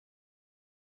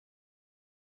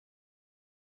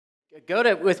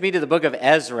With me to the book of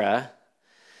Ezra.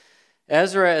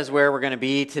 Ezra is where we're going to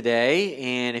be today,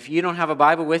 and if you don't have a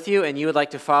Bible with you and you would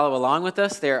like to follow along with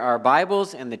us, there are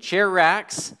Bibles in the chair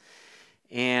racks,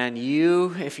 and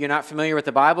you, if you're not familiar with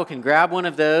the Bible, can grab one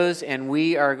of those, and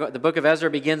the book of Ezra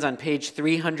begins on page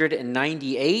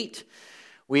 398.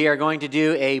 We are going to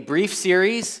do a brief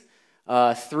series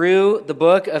through the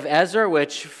book of Ezra,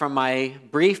 which from my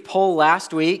brief poll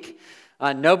last week,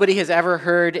 nobody has ever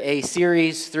heard a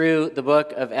series through the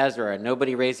book of Ezra.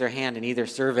 Nobody raised their hand in either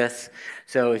service.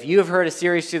 So if you have heard a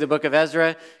series through the book of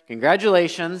Ezra,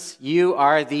 congratulations. You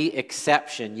are the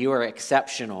exception. You are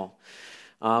exceptional.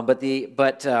 But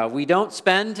we don't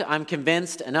spend, I'm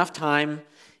convinced, enough time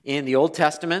in the Old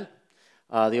Testament.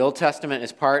 The Old Testament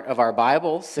is part of our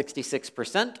Bible.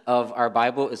 66% of our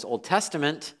Bible is Old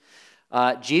Testament.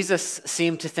 Jesus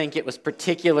seemed to think it was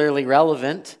particularly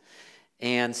relevant.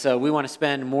 And so we want to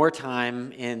spend more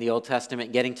time in the Old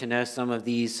Testament getting to know some of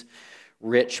these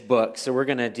rich books. So we're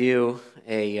going to do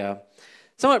a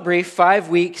somewhat brief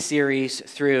 5-week series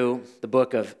through the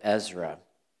book of Ezra.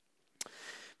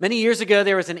 Many years ago,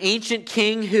 there was an ancient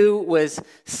king who was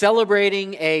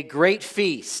celebrating a great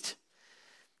feast.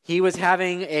 He was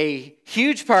having a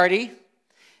huge party,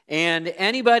 and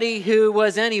anybody who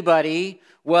was anybody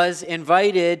was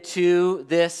invited to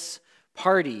this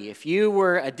party. If you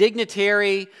were a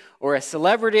dignitary or a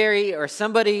celebrity or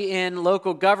somebody in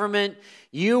local government,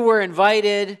 you were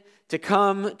invited to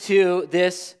come to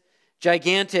this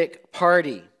gigantic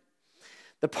party.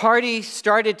 The party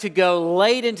started to go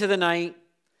late into the night.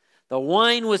 The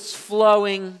wine was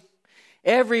flowing.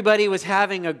 Everybody was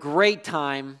having a great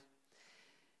time.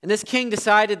 And this king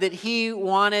decided that he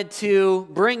wanted to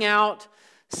bring out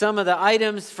some of the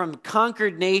items from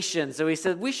conquered nations. So he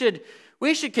said, we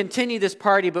should continue this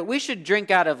party, but we should drink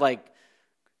out of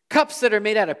cups that are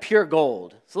made out of pure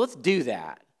gold. So let's do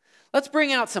that. Let's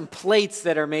bring out some plates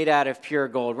that are made out of pure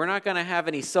gold. We're not going to have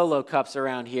any solo cups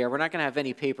around here. We're not going to have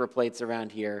any paper plates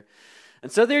around here.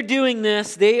 And so they're doing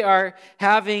this. They are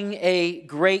having a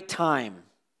great time.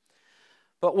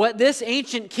 But what this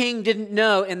ancient king didn't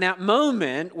know in that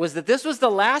moment was that this was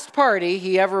the last party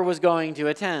he ever was going to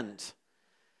attend.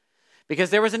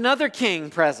 Because there was another king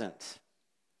present.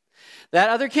 That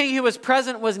other king who was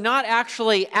present was not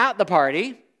actually at the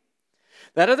party.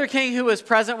 That other king who was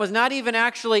present was not even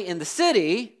actually in the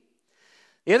city.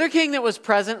 The other king that was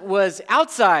present was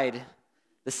outside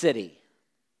the city.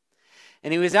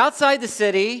 And he was outside the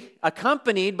city,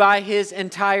 accompanied by his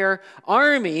entire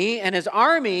army, and his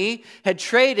army had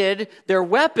traded their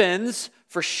weapons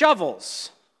for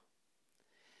shovels.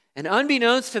 And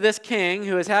unbeknownst to this king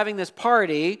who is having this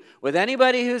party with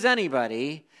anybody who's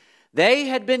anybody, they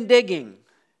had been digging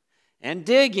and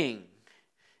digging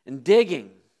and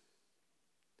digging.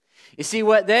 You see,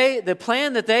 the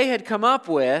plan that they had come up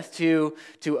with to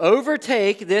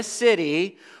overtake this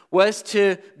city was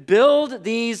to build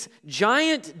these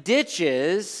giant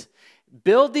ditches,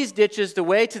 the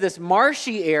way to this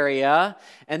marshy area,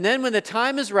 and then when the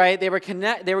time is right, they were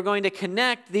going to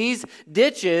connect these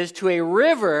ditches to a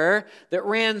river that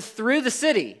ran through the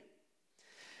city.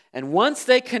 And once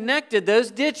they connected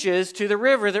those ditches to the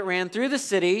river that ran through the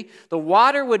city, the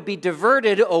water would be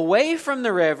diverted away from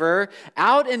the river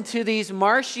out into these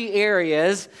marshy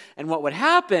areas. And what would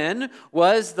happen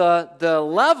was the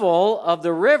level of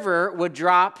the river would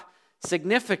drop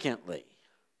significantly.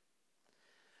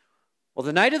 Well,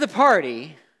 the night of the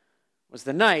party was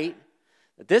the night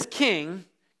that this king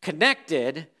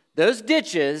connected those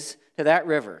ditches to that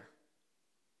river.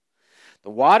 The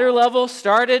water level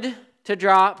started to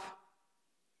drop.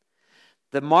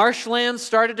 The marshlands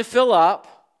started to fill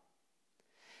up.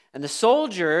 And the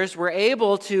soldiers were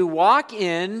able to walk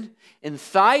in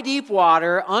thigh-deep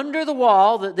water under the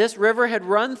wall that this river had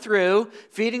run through,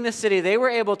 feeding the city. They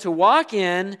were able to walk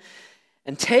in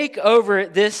and take over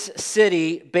this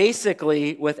city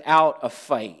basically without a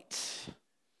fight.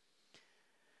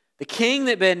 The king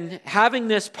that had been having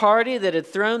this party, that had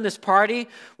thrown this party,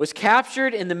 was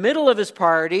captured in the middle of his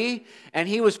party, and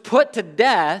he was put to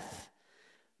death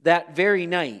that very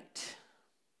night.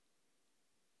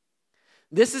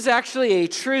 This is actually a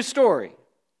true story.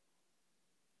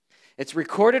 It's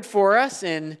recorded for us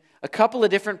in a couple of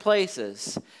different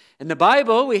places. In the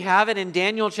Bible, we have it in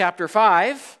Daniel chapter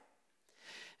 5.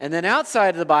 And then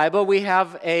outside of the Bible, we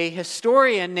have a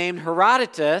historian named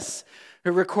Herodotus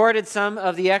who recorded some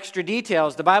of the extra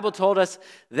details. The Bible told us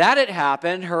that it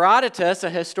happened. Herodotus,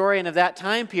 a historian of that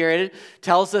time period,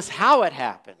 tells us how it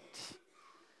happened.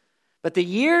 But the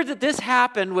year that this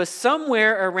happened was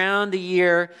somewhere around the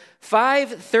year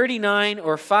 539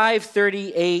 or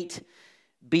 538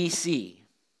 BC.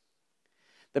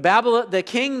 The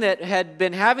king that had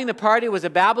been having the party was a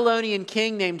Babylonian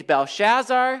king named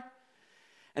Belshazzar.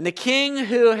 And the king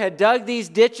who had dug these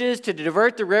ditches to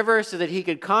divert the river so that he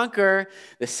could conquer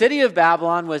the city of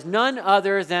Babylon was none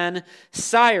other than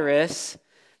Cyrus,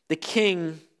 the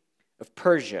king of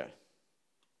Persia.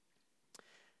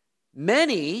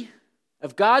 Many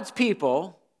of God's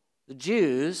people, the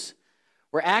Jews,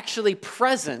 were actually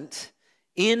present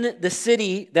in the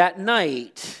city that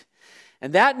night.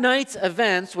 And that night's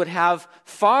events would have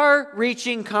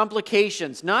far-reaching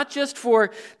complications, not just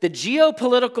for the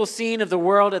geopolitical scene of the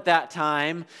world at that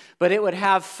time, but it would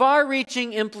have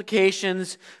far-reaching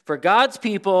implications for God's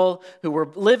people who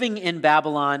were living in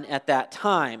Babylon at that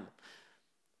time.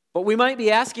 But we might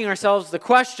be asking ourselves the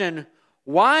question,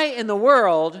 why in the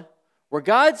world were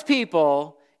God's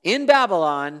people in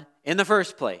Babylon in the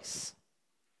first place?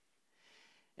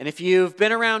 And if you've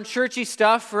been around churchy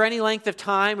stuff for any length of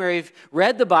time or you've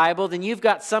read the Bible, then you've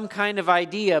got some kind of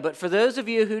idea. But for those of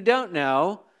you who don't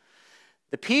know,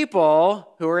 the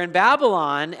people who were in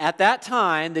Babylon at that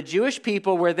time, the Jewish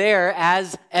people, were there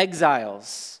as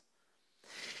exiles.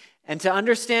 And to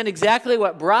understand exactly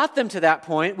what brought them to that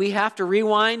point, we have to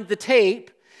rewind the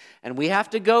tape and we have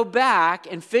to go back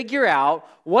and figure out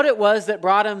what it was that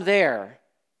brought them there.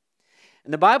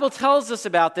 And the Bible tells us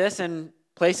about this in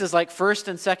places like 1st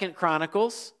and 2nd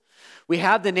Chronicles. We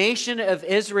have the nation of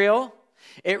Israel.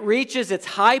 It reaches its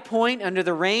high point under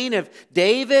the reign of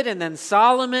David and then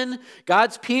Solomon.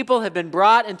 God's people have been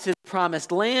brought into the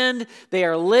promised land. They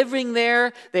are living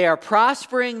there. They are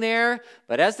prospering there.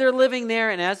 But as they're living there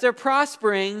and as they're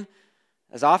prospering,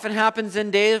 as often happens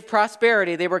in days of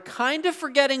prosperity, they were kind of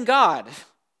forgetting God.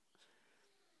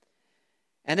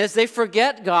 And as they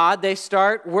forget God, they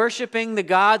start worshiping the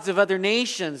gods of other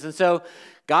nations. And so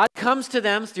God comes to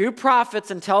them through prophets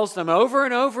and tells them over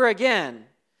and over again,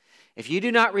 if you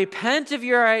do not repent of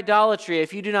your idolatry,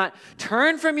 if you do not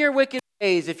turn from your wicked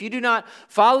ways, if you do not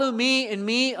follow me and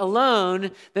me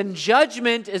alone, then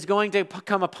judgment is going to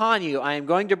come upon you. I am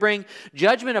going to bring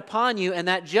judgment upon you, and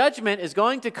that judgment is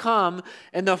going to come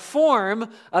in the form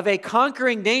of a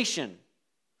conquering nation.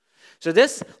 So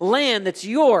this land that's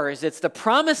yours, it's the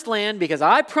promised land because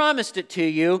I promised it to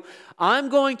you. I'm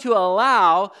going to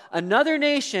allow another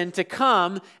nation to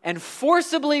come and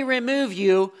forcibly remove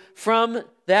you from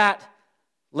that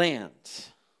land.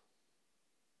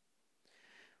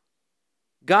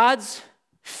 God's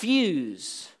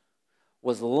fuse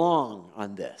was long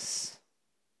on this.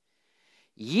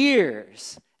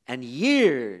 Years and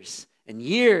years and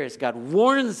years, God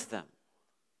warns them.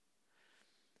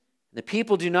 The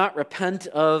people do not repent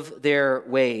of their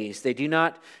ways. They do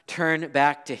not turn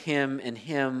back to Him and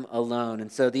Him alone.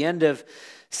 And so the end of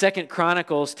 2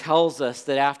 Chronicles tells us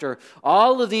that after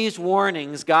all of these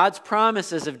warnings, God's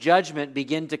promises of judgment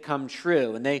begin to come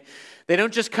true. And they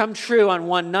don't just come true on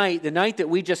one night. The night that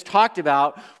we just talked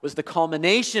about was the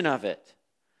culmination of it.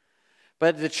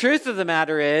 But the truth of the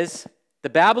matter is, the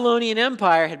Babylonian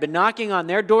Empire had been knocking on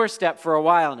their doorstep for a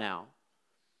while now.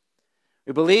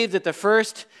 We believe that the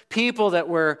first people that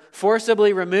were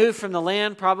forcibly removed from the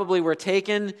land probably were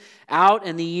taken out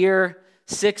in the year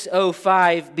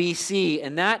 605 BC.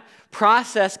 And that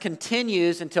process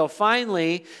continues until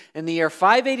finally, in the year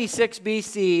 586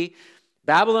 BC,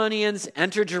 Babylonians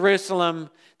enter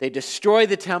Jerusalem. They destroy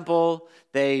the temple.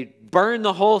 They burn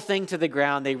the whole thing to the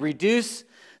ground. They reduce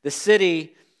the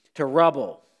city to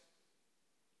rubble.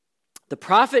 The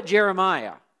prophet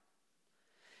Jeremiah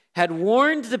had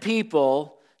warned the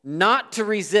people not to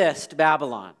resist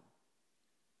Babylon.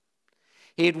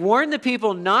 He had warned the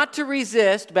people not to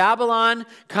resist Babylon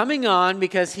coming on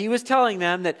because he was telling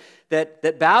them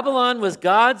that Babylon was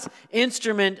God's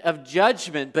instrument of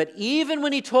judgment. But even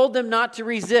when he told them not to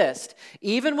resist,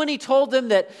 even when he told them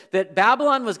that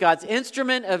Babylon was God's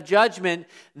instrument of judgment,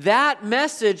 that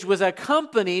message was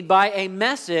accompanied by a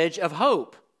message of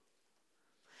hope.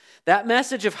 That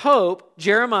message of hope,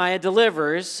 Jeremiah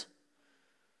delivers.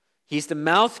 He's the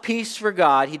mouthpiece for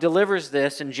God. He delivers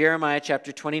this in Jeremiah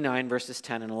chapter 29, verses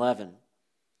 10 and 11.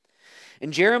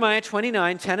 In Jeremiah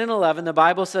 29, 10 and 11, the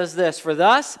Bible says this, "For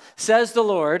thus says the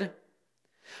Lord,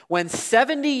 when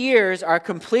 70 years are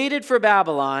completed for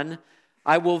Babylon,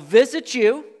 I will visit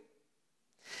you,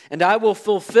 and I will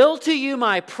fulfill to you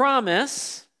my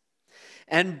promise,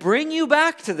 and bring you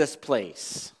back to this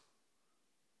place.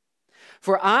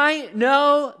 For I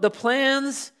know the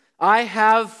plans I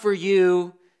have for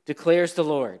you, declares the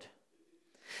Lord.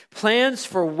 Plans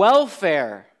for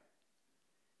welfare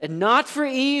and not for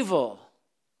evil,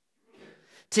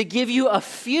 to give you a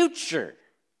future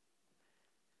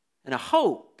and a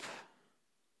hope."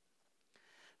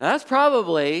 Now that's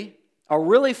probably a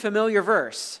really familiar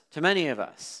verse to many of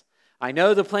us. I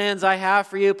know the plans I have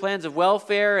for you, plans of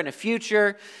welfare and a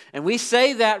future. And we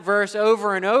say that verse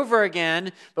over and over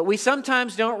again, but we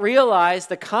sometimes don't realize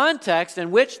the context in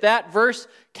which that verse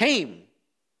came.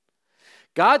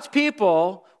 God's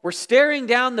people were staring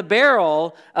down the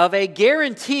barrel of a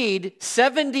guaranteed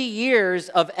 70 years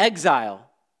of exile.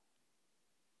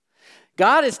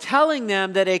 God is telling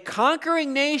them that a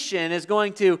conquering nation is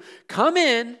going to come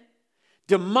in,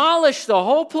 demolish the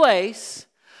whole place,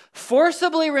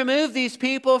 forcibly remove these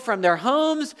people from their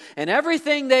homes and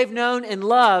everything they've known and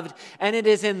loved. And it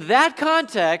is in that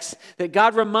context that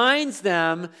God reminds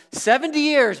them, 70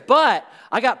 years, but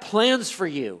I got plans for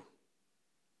you.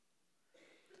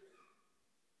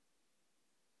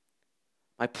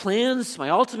 My plans, my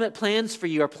ultimate plans for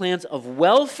you are plans of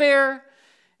welfare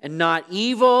and not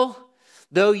evil.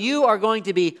 Though you are going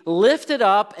to be lifted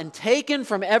up and taken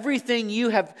from everything you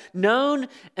have known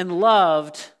and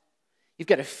loved, you've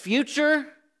got a future,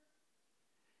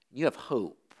 you have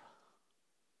hope.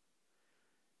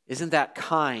 Isn't that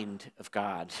kind of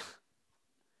God?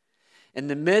 In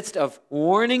the midst of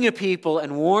warning a people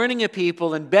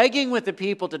and begging with the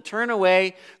people to turn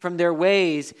away from their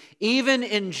ways, even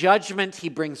in judgment, he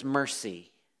brings mercy.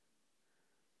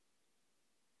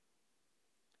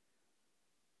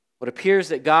 What appears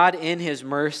that God in his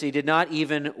mercy did not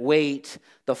even wait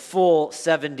the full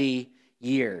 70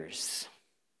 years.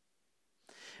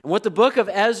 And what the book of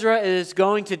Ezra is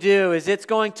going to do is it's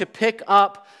going to pick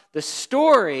up the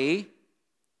story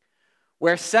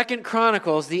where 2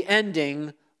 Chronicles, the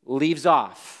ending, leaves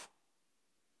off.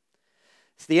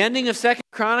 So the ending of 2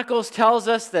 Chronicles tells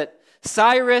us that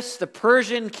Cyrus, the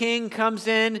Persian king, comes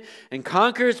in and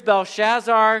conquers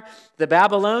Belshazzar, the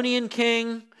Babylonian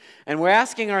king. And we're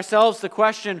asking ourselves the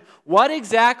question, what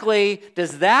exactly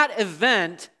does that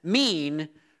event mean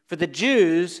for the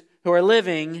Jews who are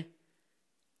living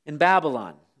in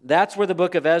Babylon? That's where the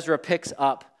book of Ezra picks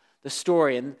up the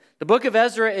story. And the book of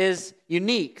Ezra is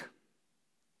unique.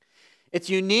 It's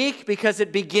unique because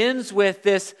it begins with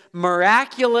this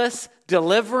miraculous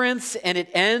deliverance and it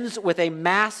ends with a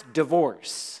mass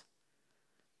divorce.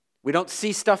 We don't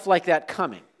see stuff like that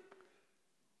coming.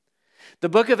 The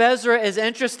book of Ezra is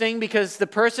interesting because the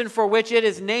person for which it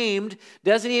is named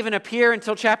doesn't even appear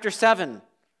until chapter 7.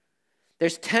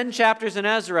 There's 10 chapters in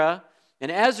Ezra,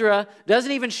 and Ezra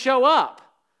doesn't even show up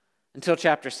until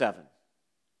chapter 7.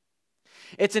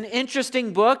 It's an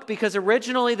interesting book because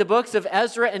originally the books of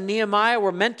Ezra and Nehemiah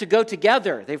were meant to go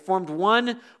together. They formed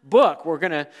one book. We're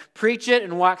going to preach it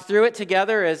and walk through it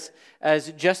together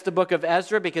as just the book of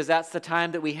Ezra because that's the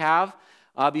time that we have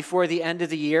before the end of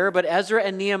the year. But Ezra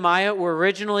and Nehemiah were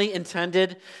originally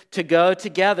intended to go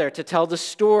together to tell the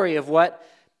story of what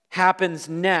happens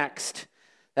next,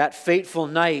 that fateful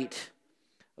night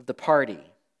of the party.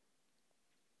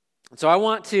 And so I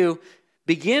want to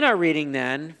begin our reading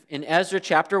then in Ezra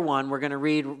chapter 1. We're going to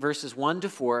read verses 1 to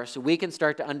 4 so we can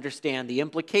start to understand the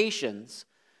implications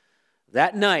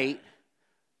that night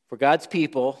for God's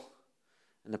people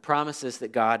and the promises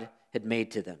that God had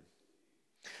made to them.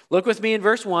 Look with me in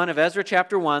verse 1 of Ezra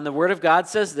chapter 1. The word of God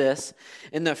says this: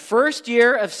 "In the first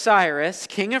year of Cyrus,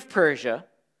 king of Persia,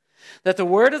 that the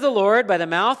word of the Lord by the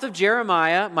mouth of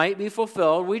Jeremiah might be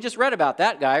fulfilled." We just read about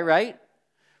that guy, right?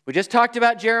 We just talked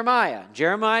about Jeremiah.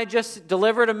 Jeremiah just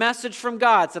delivered a message from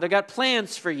God, said, I got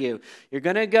plans for you. You're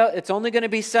going to go, it's only going to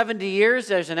be 70 years.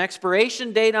 There's an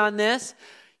expiration date on this.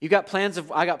 I got plans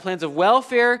of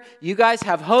welfare. You guys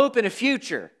have hope and a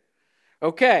future.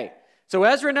 Okay, so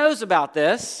Ezra knows about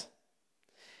this.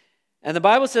 And the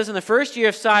Bible says, in the first year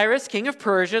of Cyrus, king of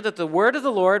Persia, that the word of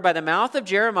the Lord by the mouth of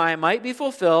Jeremiah might be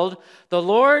fulfilled, the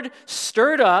Lord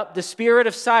stirred up the spirit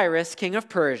of Cyrus, king of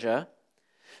Persia,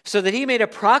 so that he made a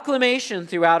proclamation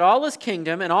throughout all his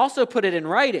kingdom and also put it in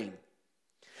writing.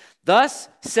 Thus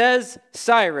says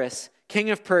Cyrus, king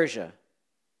of Persia,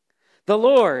 the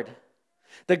Lord,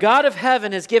 the God of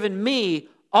heaven, has given me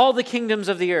all the kingdoms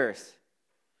of the earth.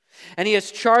 And he has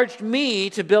charged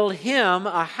me to build him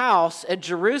a house at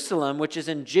Jerusalem, which is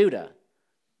in Judah.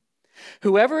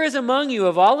 Whoever is among you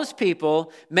of all his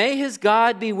people, may his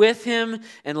God be with him,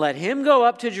 and let him go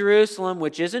up to Jerusalem,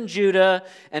 which is in Judah,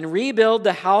 and rebuild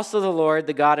the house of the Lord,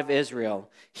 the God of Israel.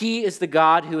 He is the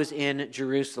God who is in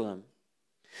Jerusalem.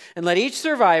 And let each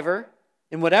survivor,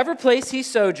 in whatever place he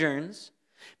sojourns,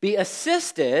 be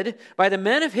assisted by the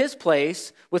men of his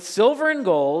place with silver and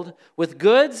gold, with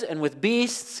goods and with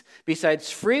beasts,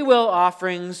 besides free will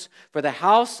offerings for the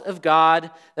house of God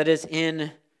that is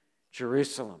in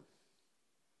Jerusalem.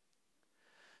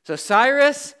 So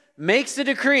Cyrus makes a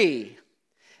decree,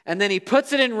 and then he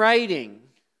puts it in writing.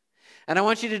 And I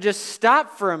want you to just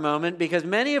stop for a moment, because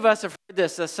many of us have heard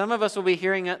this. Some of us will be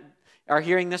hearing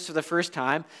this for the first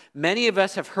time. Many of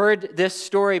us have heard this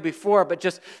story before, but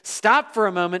just stop for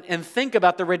a moment and think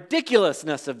about the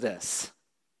ridiculousness of this.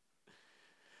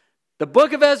 The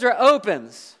book of Ezra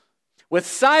opens with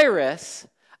Cyrus,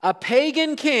 a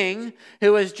pagan king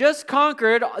who has just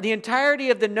conquered the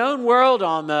entirety of the known world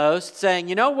almost, saying,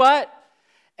 you know what?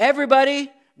 Everybody,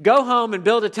 go home and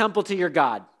build a temple to your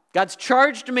God. God's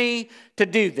charged me to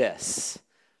do this,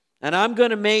 and I'm going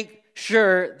to make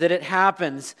sure that it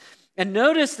happens. And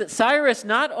notice that Cyrus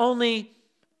not only,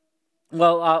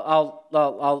 well,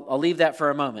 I'll leave that for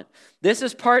a moment. This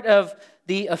is part of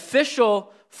the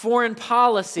official foreign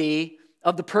policy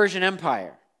of the Persian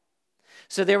Empire.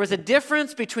 So there was a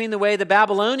difference between the way the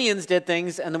Babylonians did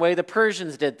things and the way the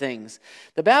Persians did things.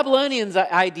 The Babylonians'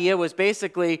 idea was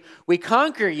basically, we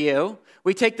conquer you,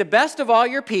 we take the best of all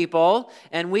your people,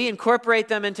 and we incorporate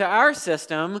them into our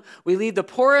system. We leave the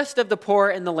poorest of the poor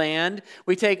in the land.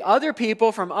 We take other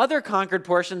people from other conquered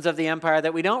portions of the empire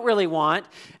that we don't really want,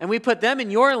 and we put them in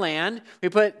your land. We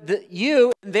put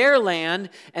you in their land,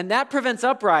 and that prevents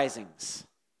uprisings.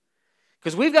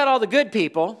 Because we've got all the good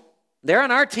people. They're on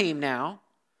our team now.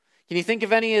 Can you think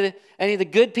of any of the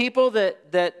good people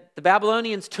that the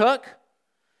Babylonians took?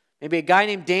 Maybe a guy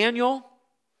named Daniel.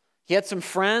 He had some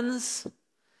friends.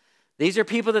 These are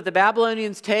people that the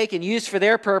Babylonians take and use for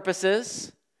their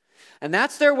purposes. And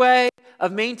that's their way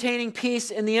of maintaining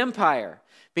peace in the empire.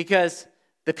 Because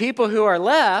the people who are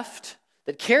left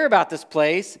that care about this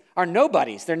place are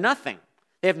nobodies. They're nothing.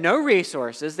 They have no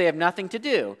resources. They have nothing to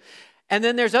do. And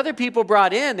then there's other people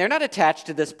brought in. They're not attached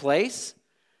to this place.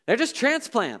 They're just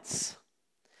transplants.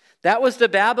 That was the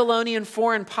Babylonian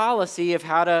foreign policy of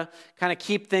how to kind of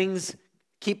keep things,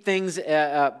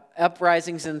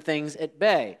 uprisings and things at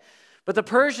bay. But the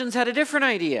Persians had a different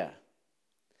idea.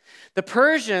 The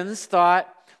Persians thought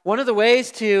one of the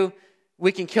ways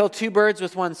we can kill two birds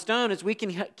with one stone is we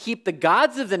can keep the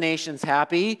gods of the nations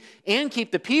happy and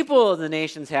keep the people of the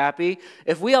nations happy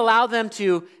if we allow them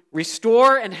to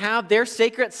restore and have their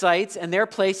sacred sites and their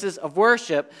places of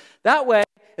worship. That way,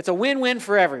 it's a win-win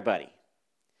for everybody.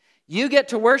 You get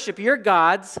to worship your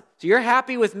gods, so you're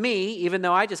happy with me, even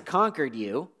though I just conquered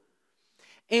you.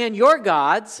 And your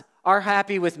gods are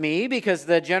happy with me, because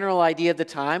the general idea at the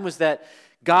time was that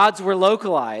gods were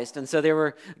localized. And so there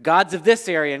were gods of this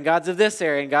area and gods of this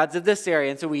area and gods of this area.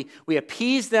 And so we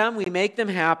appease them, we make them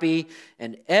happy,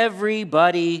 and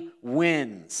everybody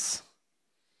wins.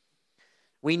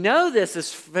 We know this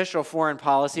is official foreign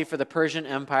policy for the Persian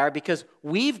Empire because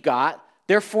we've got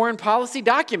their foreign policy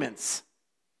documents.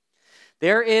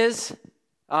 There is,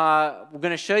 we're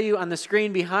going to show you on the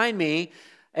screen behind me,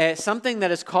 something that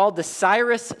is called the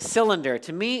Cyrus cylinder.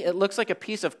 To me, it looks like a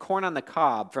piece of corn on the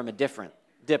cob from a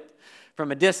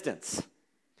distance.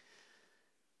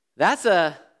 That's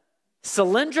a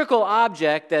cylindrical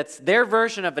object that's their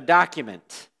version of a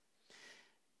document.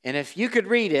 And if you could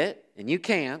read it, and you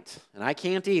can't, and I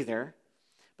can't either,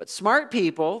 but smart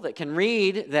people that can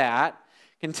read that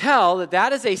can tell that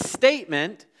that is a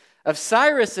statement of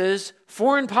Cyrus's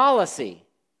foreign policy,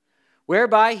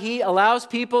 whereby he allows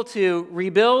people to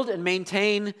rebuild and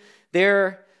maintain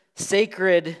their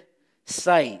sacred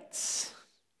sites.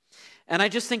 And I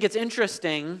just think it's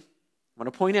interesting, I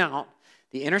want to point out,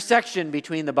 the intersection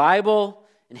between the Bible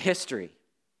and history.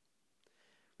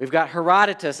 We've got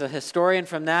Herodotus, a historian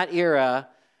from that era,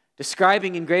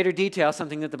 describing in greater detail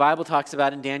something that the Bible talks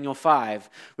about in Daniel 5.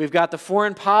 We've got the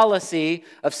foreign policy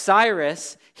of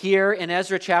Cyrus here in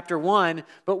Ezra chapter 1,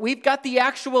 but we've got the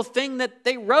actual thing that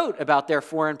they wrote about their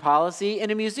foreign policy in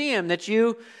a museum that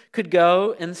you could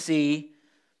go and see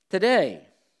today.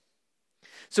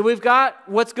 So we've got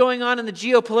what's going on in the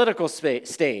geopolitical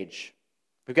stage.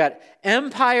 We've got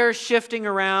empires shifting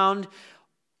around,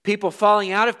 people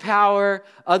falling out of power,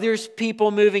 others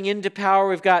people moving into power.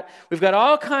 We've got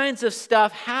all kinds of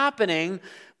stuff happening,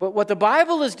 but what the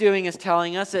Bible is doing is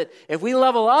telling us that if we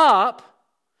level up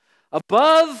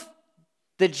above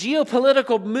the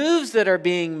geopolitical moves that are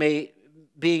being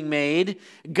made,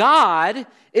 God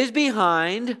is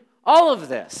behind all of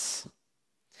this.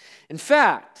 In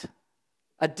fact,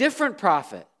 a different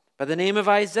prophet by the name of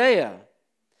Isaiah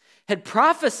had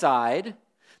prophesied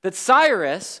that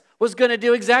Cyrus was going to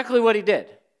do exactly what he did.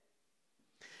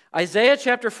 Isaiah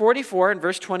chapter 44 and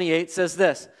verse 28 says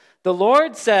this, "The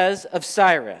Lord says of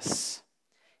Cyrus,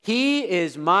 he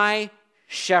is my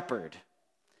shepherd."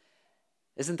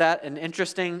 Isn't that an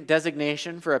interesting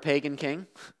designation for a pagan king?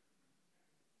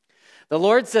 The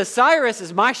Lord says, Cyrus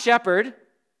is my shepherd,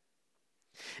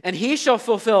 and he shall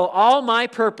fulfill all my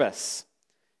purpose,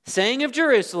 saying of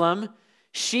Jerusalem,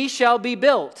 she shall be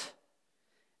built,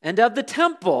 and of the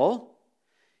temple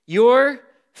your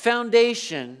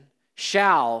foundation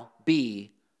shall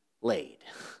be laid.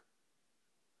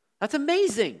 That's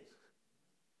amazing.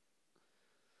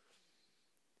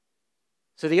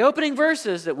 So the opening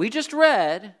verses that we just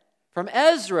read from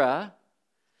Ezra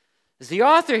is the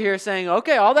author here saying,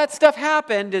 okay, all that stuff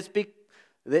happened.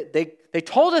 They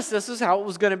told us this is how it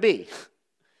was going to be.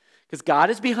 Because God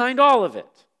is behind all of it.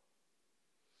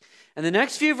 And the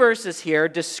next few verses here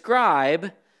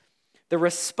describe the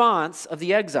response of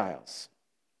the exiles.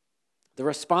 The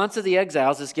response of the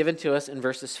exiles is given to us in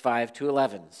verses 5 to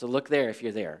 11. So look there if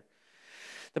you're there.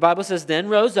 The Bible says, "Then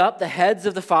rose up the heads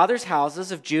of the fathers'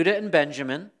 houses of Judah and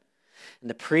Benjamin, and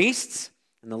the priests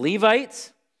and the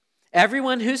Levites,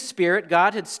 everyone whose spirit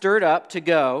God had stirred up to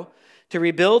go to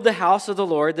rebuild the house of the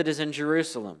Lord that is in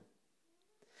Jerusalem.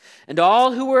 And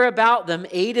all who were about them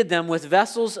aided them with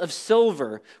vessels of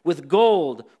silver, with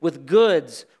gold, with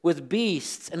goods, with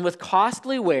beasts, and with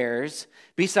costly wares,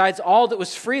 besides all that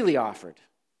was freely offered.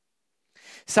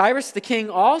 Cyrus the king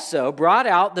also brought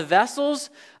out the vessels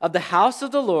of the house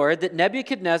of the Lord that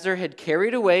Nebuchadnezzar had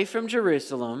carried away from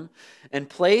Jerusalem and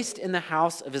placed in the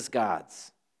house of his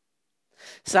gods.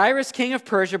 Cyrus, king of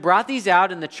Persia, brought these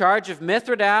out in the charge of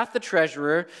Mithredath the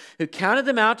treasurer, who counted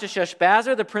them out to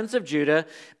Sheshbazzar the prince of Judah,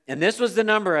 and this was the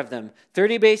number of them: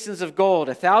 30 basins of gold,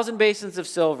 1,000 basins of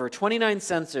silver, 29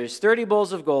 censers, 30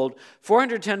 bowls of gold,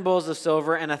 410 bowls of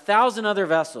silver, and 1,000 other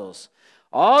vessels.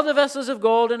 All the vessels of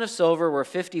gold and of silver were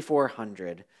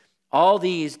 5,400. All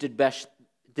these did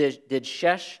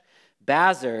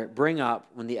Sheshbazzar bring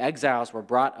up when the exiles were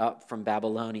brought up from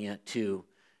Babylonia to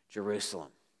Jerusalem."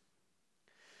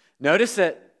 Notice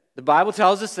that the Bible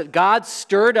tells us that God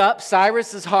stirred up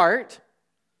Cyrus's heart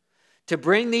to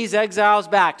bring these exiles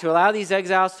back, to allow these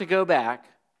exiles to go back.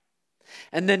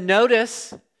 And then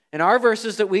notice in our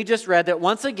verses that we just read that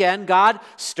once again God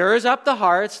stirs up the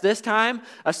hearts, this time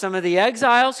of some of the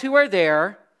exiles who are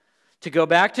there, to go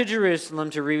back to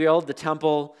Jerusalem to rebuild the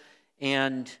temple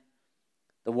and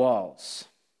the walls.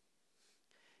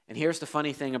 And here's the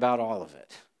funny thing about all of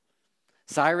it.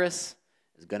 Cyrus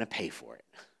is going to pay for it.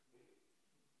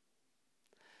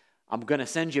 I'm going to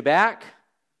send you back,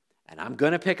 and I'm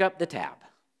going to pick up the tab.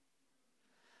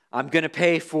 I'm going to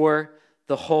pay for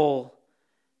the whole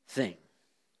thing.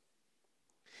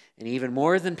 And even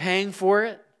more than paying for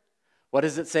it, what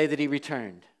does it say that he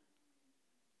returned?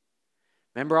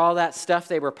 Remember all that stuff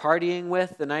they were partying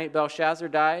with the night Belshazzar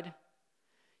died?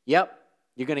 Yep,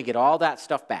 you're going to get all that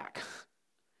stuff back.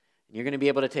 And you're going to be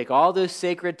able to take all those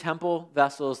sacred temple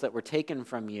vessels that were taken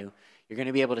from you. You're going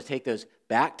to be able to take those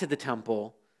back to the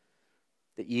temple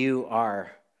that you are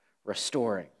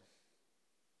restoring.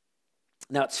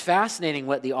 Now, it's fascinating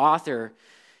what the author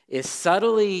is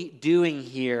subtly doing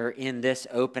here in this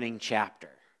opening chapter.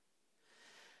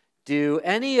 Do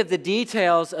any of the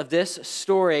details of this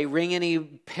story ring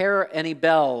any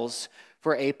bells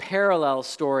for a parallel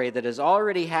story that has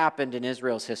already happened in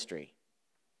Israel's history?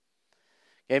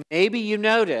 Okay, maybe you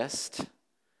noticed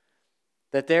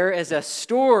that there is a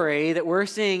story that we're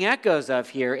seeing echoes of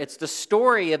here. It's the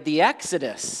story of the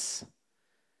Exodus.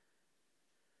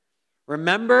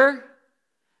 Remember,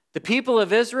 the people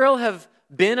of Israel have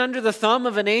been under the thumb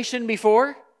of a nation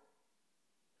before?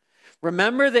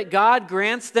 Remember that God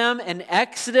grants them an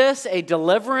exodus, a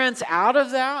deliverance out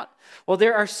of that? Well,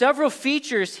 there are several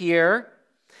features here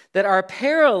that are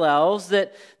parallels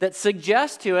that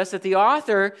suggest to us that the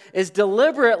author is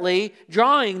deliberately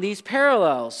drawing these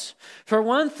parallels. For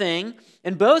one thing,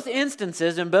 in both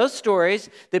instances, in both stories,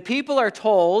 the people are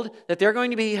told that they're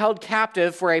going to be held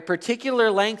captive for a particular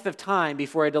length of time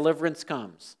before a deliverance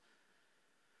comes.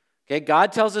 Okay,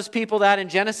 God tells his people that in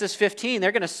Genesis 15,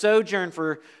 they're going to sojourn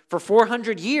for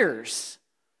 400 years.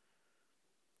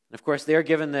 And of course, they're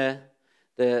given the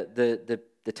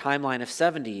timeline of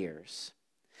 70 years.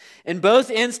 In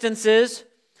both instances,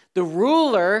 the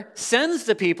ruler sends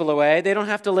the people away. They don't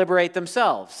have to liberate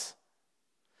themselves.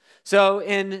 So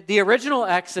in the original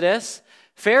Exodus,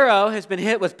 Pharaoh has been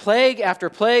hit with plague after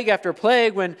plague after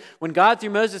plague when God through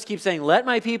Moses keeps saying, "Let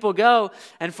my people go."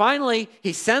 And finally,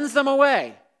 he sends them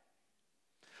away.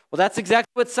 Well, that's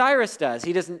exactly what Cyrus does.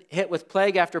 He doesn't hit with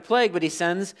plague after plague, but he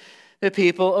sends the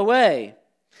people away.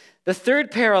 The third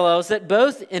parallel is that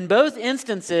in both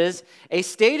instances, a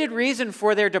stated reason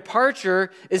for their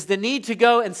departure is the need to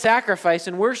go and sacrifice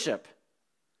and worship.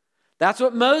 That's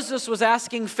what Moses was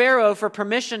asking Pharaoh for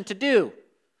permission to do.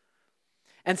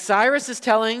 And Cyrus is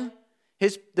telling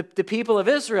the people of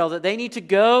Israel that they need to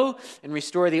go and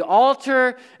restore the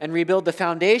altar and rebuild the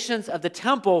foundations of the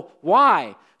temple.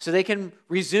 Why? So they can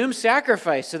resume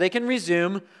sacrifice, so they can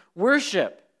resume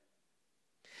worship.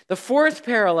 The fourth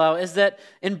parallel is that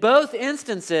in both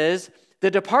instances,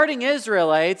 the departing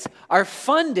Israelites are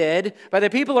funded by the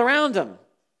people around them.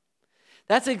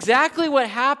 That's exactly what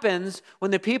happens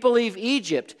when the people leave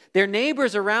Egypt. Their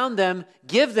neighbors around them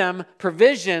give them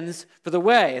provisions for the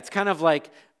way. It's kind of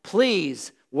like,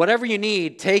 please, whatever you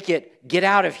need, take it, get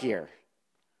out of here.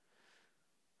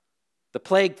 The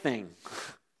plague thing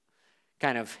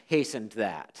kind of hastened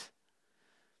that.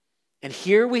 And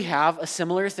here we have a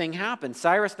similar thing happen.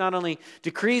 Cyrus not only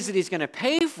decrees that he's going to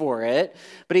pay for it,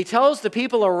 but he tells the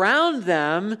people around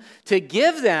them to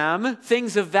give them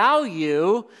things of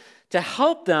value to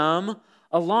help them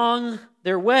along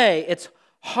their way. It's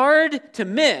hard to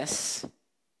miss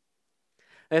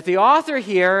that the author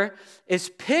here is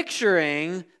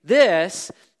picturing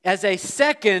this as a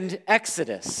second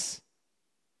Exodus.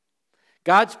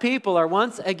 God's people are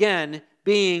once again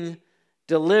being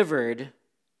delivered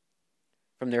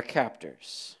from their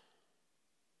captors.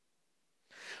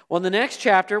 Well, in the next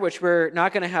chapter, which we're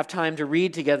not going to have time to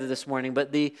read together this morning,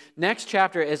 but the next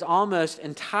chapter is almost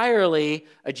entirely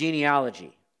a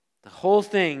genealogy. The whole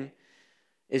thing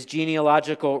is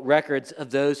genealogical records of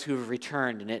those who have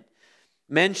returned, and it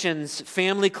mentions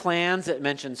family clans, it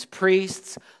mentions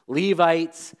priests,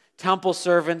 Levites, temple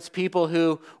servants, people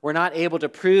who were not able to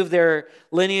prove their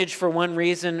lineage for one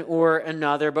reason or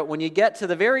another. But when you get to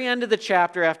the very end of the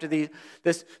chapter, after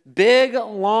this big,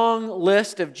 long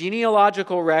list of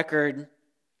genealogical record,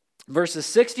 verses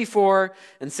 64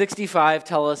 and 65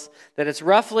 tell us that it's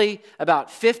roughly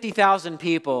about 50,000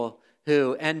 people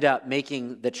who end up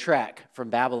making the trek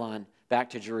from Babylon back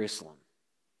to Jerusalem.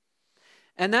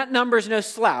 And that number is no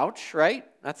slouch, right?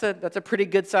 That's a pretty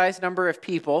good-sized number of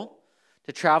people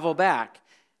to travel back.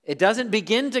 It doesn't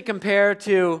begin to compare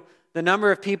to the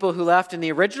number of people who left in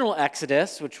the original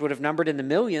Exodus, which would have numbered in the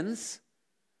millions.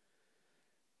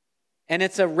 And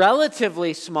it's a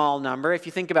relatively small number. If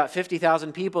you think about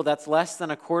 50,000 people, that's less than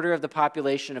a quarter of the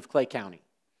population of Clay County.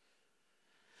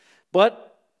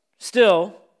 But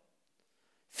still,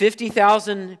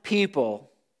 50,000 people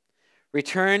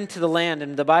return to the land.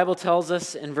 And the Bible tells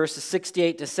us in verses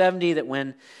 68 to 70 that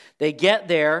when they get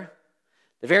there,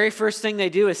 the very first thing they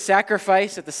do is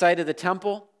sacrifice at the site of the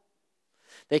temple.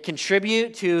 They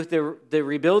contribute to the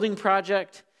rebuilding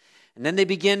project. And then they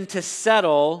begin to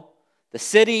settle the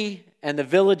city and the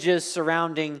villages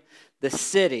surrounding the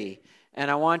city.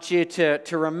 And I want you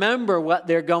to remember what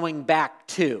they're going back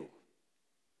to.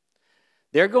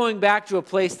 They're going back to a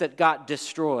place that got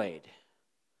destroyed.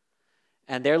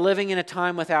 And they're living in a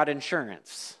time without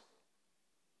insurance.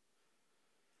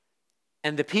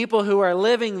 And the people who are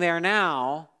living there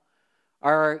now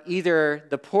are either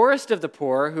the poorest of the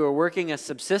poor who are working a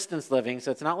subsistence living,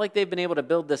 so it's not like they've been able to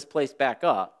build this place back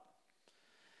up,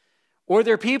 or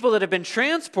they're people that have been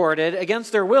transported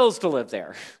against their wills to live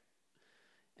there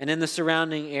and in the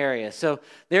surrounding area. So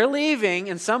they're leaving,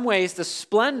 in some ways, the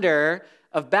splendor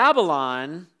of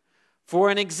Babylon for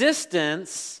an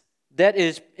existence that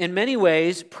is, in many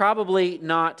ways, probably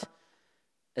not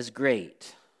as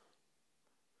great.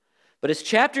 But as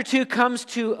chapter 2 comes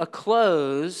to a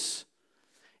close,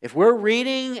 if we're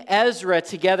reading Ezra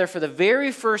together for the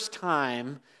very first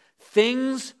time,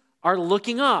 things are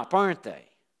looking up, aren't they?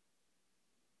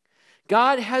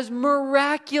 God has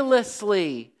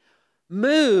miraculously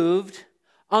moved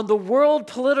on the world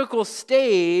political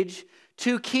stage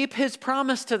to keep his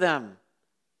promise to them.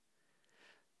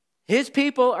 His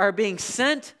people are being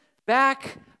sent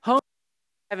back home,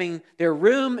 having their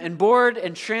room and board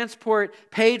and transport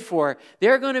paid for.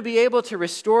 They're going to be able to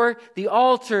restore the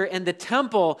altar and the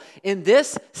temple. In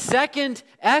this second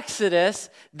Exodus,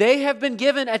 they have been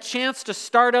given a chance to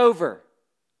start over.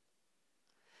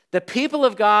 The people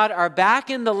of God are back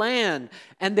in the land,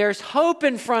 and there's hope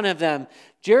in front of them.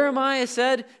 Jeremiah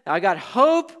said, I got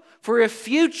hope for a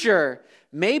future.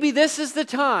 Maybe this is the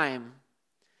time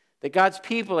that God's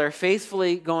people are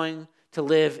faithfully going to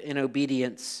live in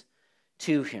obedience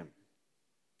to him.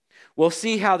 We'll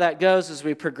see how that goes as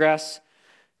we progress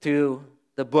through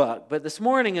the book. But this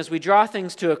morning, as we draw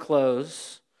things to a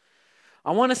close,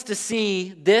 I want us to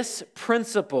see this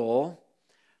principle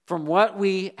from what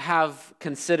we have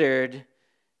considered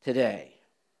today.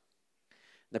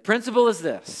 The principle is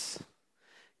this: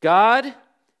 God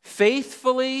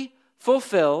faithfully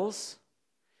fulfills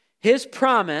his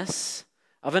promise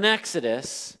of an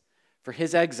exodus for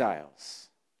his exiles.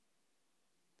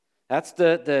 That's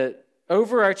the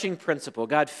overarching principle.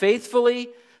 God faithfully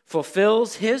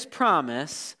fulfills his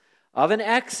promise of an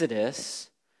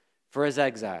exodus for his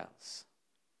exiles.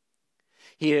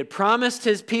 He had promised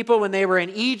his people when they were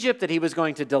in Egypt that he was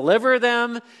going to deliver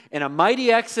them in a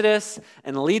mighty exodus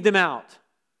and lead them out.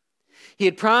 He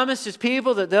had promised his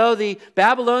people that though the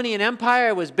Babylonian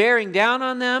Empire was bearing down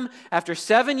on them, after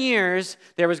 7 years,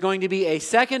 there was going to be a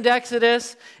second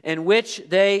exodus in which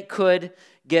they could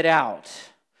get out,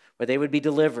 where they would be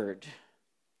delivered.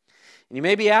 And you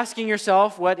may be asking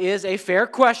yourself what is a fair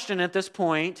question at this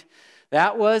point.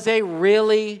 That was a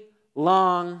really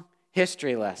long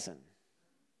history lesson.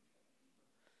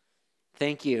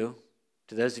 Thank you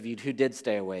to those of you who did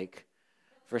stay awake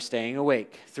for staying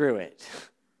awake through it.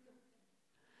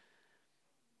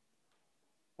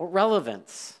 What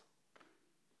relevance?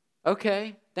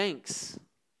 Okay, thanks.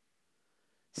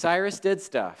 Cyrus did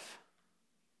stuff.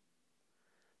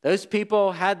 Those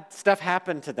people had stuff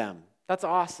happen to them. That's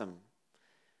awesome.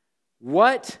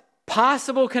 What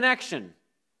possible connection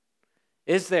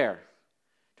is there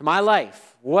to my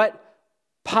life? What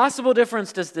possible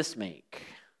difference does this make?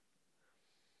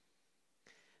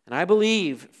 And I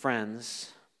believe,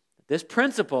 friends, this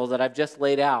principle that I've just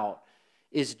laid out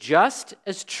is just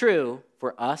as true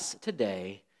for us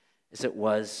today as it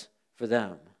was for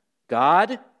them.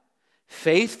 God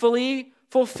faithfully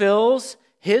fulfills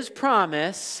his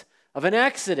promise of an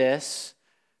exodus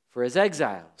for his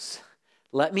exiles.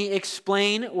 Let me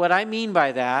explain what I mean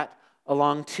by that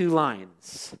along 2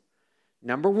 lines.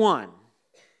 Number 1,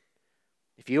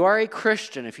 if you are a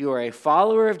Christian, if you are a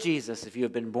follower of Jesus, if you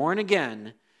have been born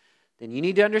again, then you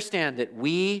need to understand that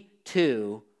we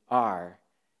too are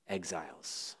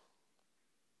exiles.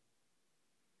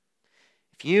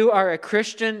 If you are a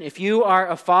Christian, if you are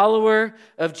a follower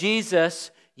of Jesus,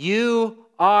 you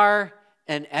are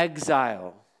an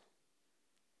exile.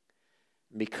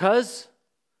 Because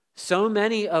so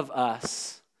many of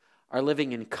us are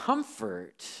living in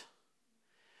comfort,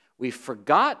 we've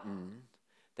forgotten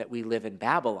that we live in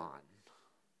Babylon.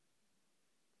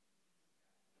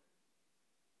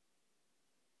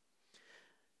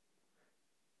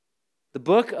 The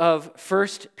book of 1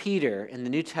 Peter in the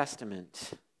New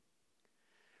Testament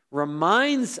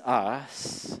reminds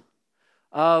us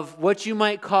of what you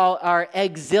might call our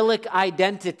exilic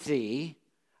identity,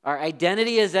 our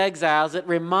identity as exiles. It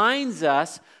reminds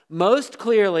us most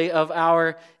clearly of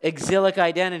our exilic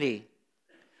identity.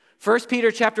 1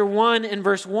 Peter chapter 1 and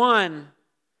verse 1,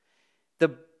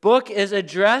 the book is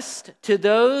addressed to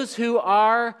those who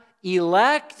are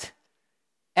elect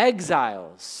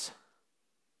exiles.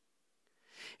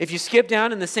 If you skip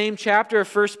down in the same chapter of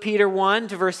 1 Peter 1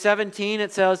 to verse 17,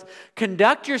 it says,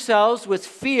 "Conduct yourselves with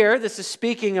fear." This is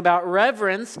speaking about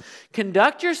reverence.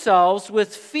 "Conduct yourselves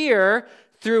with fear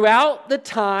throughout the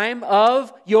time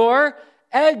of your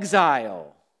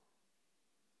exile."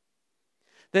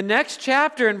 The next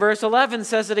chapter in verse 11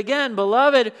 says it again,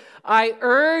 "Beloved, I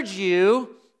urge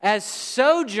you as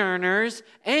sojourners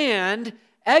and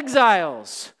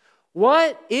exiles."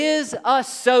 What is a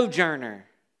sojourner?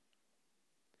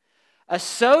 A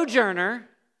sojourner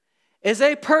is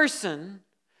a person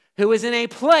who is in a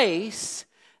place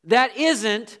that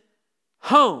isn't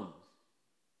home.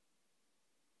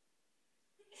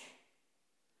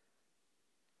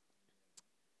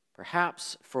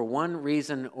 Perhaps for one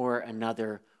reason or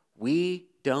another, we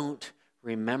don't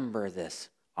remember this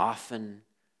often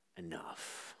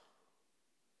enough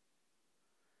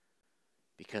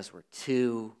because we're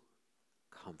too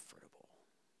comfortable.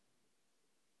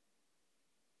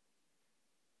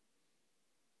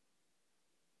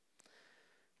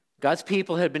 God's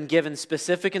people had been given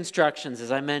specific instructions,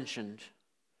 as I mentioned,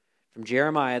 from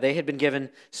Jeremiah. They had been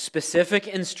given specific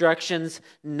instructions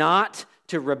not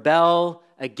to rebel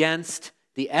against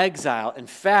the exile. In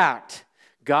fact,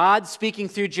 God speaking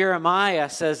through Jeremiah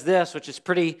says this, which is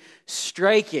pretty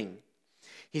striking.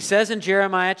 He says in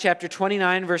Jeremiah chapter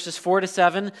 29, verses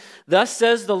 4-7, "Thus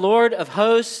says the Lord of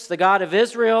hosts, the God of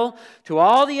Israel, to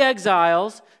all the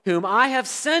exiles whom I have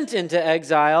sent into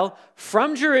exile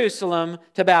from Jerusalem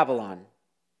to Babylon.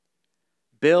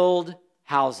 Build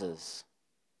houses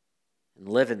and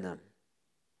live in them.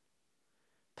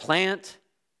 Plant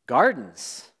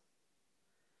gardens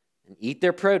and eat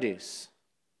their produce.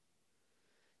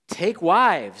 Take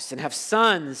wives and have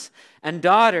sons and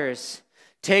daughters.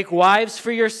 Take wives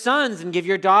for your sons and give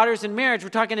your daughters in marriage." We're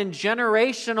talking in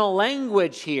generational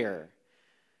language here.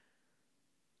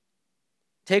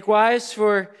 "Take wives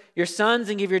for your sons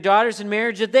and give your daughters in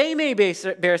marriage that they may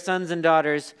bear sons and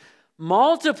daughters.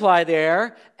 Multiply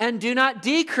there and do not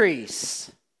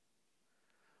decrease."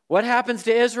 What happens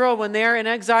to Israel when they're in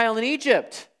exile in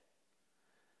Egypt?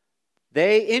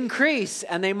 They increase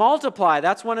and they multiply.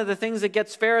 That's one of the things that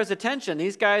gets Pharaoh's attention.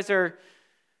 These guys are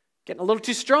getting a little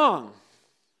too strong.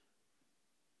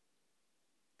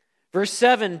 Verse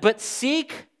 7, but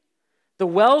seek the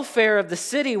welfare of the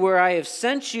city where I have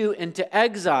sent you into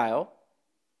exile,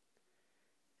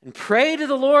 and pray to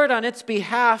the Lord on its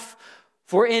behalf,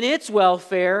 for in its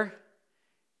welfare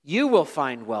you will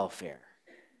find welfare.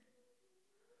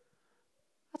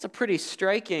 That's a pretty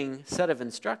striking set of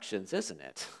instructions, isn't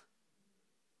it?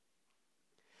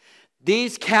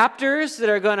 These captors that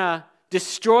are going to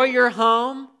destroy your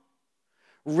home,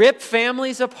 rip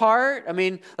families apart. I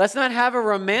mean, let's not have a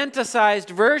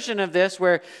romanticized version of this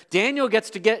where Daniel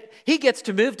gets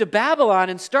to move to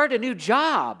Babylon and start a new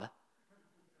job.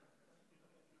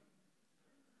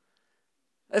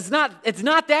 It's not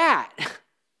that.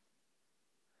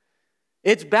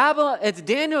 It's Babylon. It's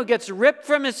Daniel gets ripped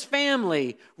from his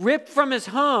family, ripped from his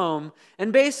home,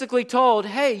 and basically told,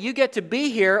 hey, you get to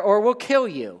be here or we'll kill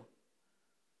you.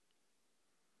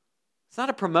 It's not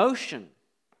a promotion.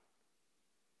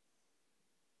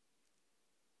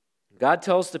 God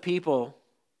tells the people,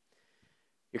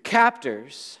 your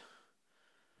captors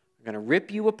are going to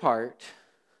rip you apart,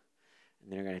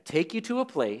 and they're going to take you to a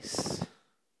place.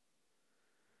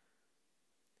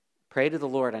 Pray to the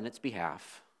Lord on its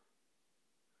behalf,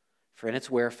 for in its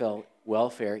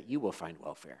welfare you will find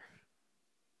welfare.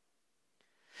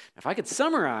 If I could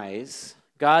summarize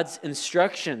God's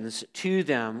instructions to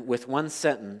them with one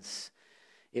sentence,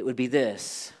 it would be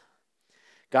this: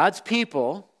 God's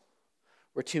people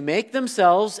were to make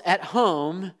themselves at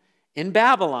home in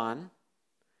Babylon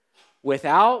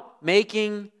without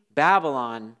making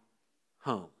Babylon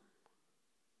home.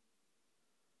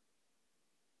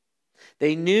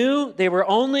 They knew they were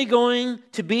only going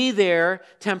to be there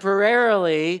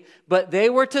temporarily, but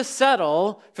they were to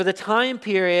settle for the time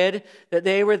period that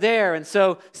they were there. And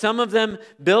so some of them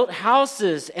built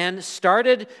houses and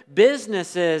started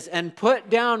businesses and put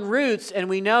down roots. And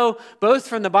we know both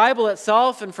from the Bible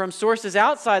itself and from sources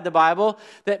outside the Bible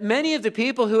that many of the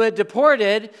people who had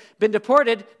been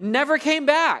deported, never came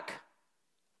back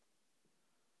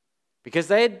because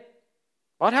they had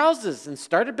bought houses and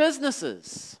started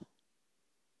businesses.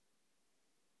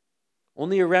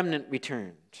 Only a remnant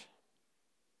returned.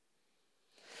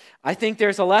 I think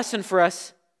there's a lesson for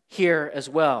us here as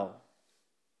well.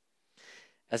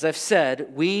 As I've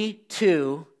said, we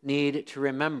too need to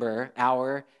remember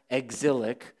our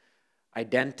exilic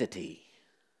identity.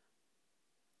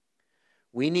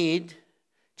 We need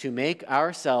to make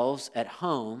ourselves at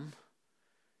home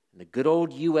in the good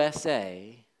old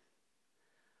USA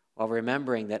while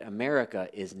remembering that America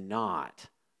is not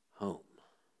home.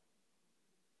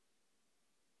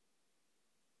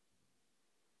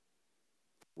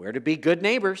 We're to be good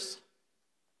neighbors.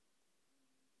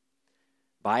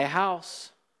 Buy a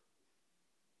house.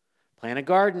 Plant a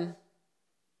garden.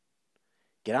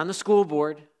 Get on the school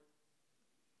board.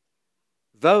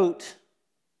 Vote.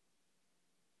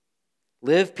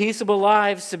 Live peaceable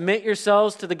lives. Submit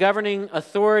yourselves to the governing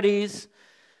authorities.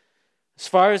 As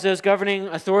far as those governing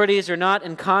authorities are not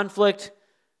in conflict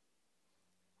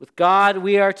with God,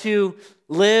 we are to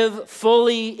live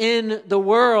fully in the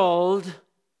world,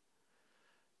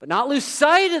 but not lose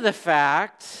sight of the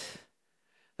fact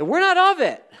that we're not of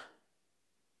it.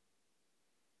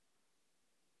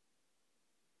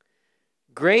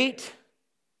 Great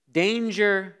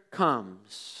danger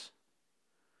comes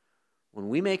when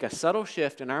we make a subtle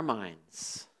shift in our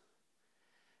minds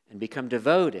and become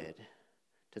devoted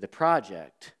to the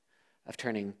project of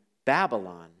turning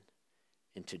Babylon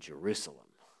into Jerusalem.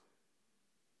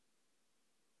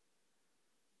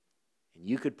 And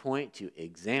you could point to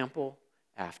example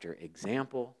after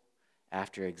example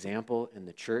after example in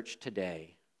the church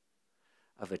today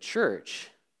of a church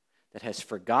that has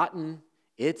forgotten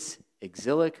its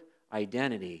exilic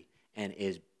identity and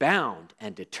is bound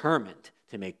and determined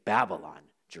to make Babylon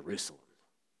Jerusalem.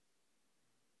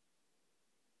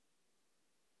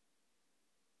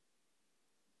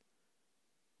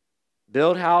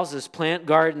 Build houses, plant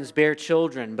gardens, bear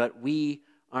children, but we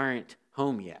aren't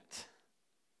home yet.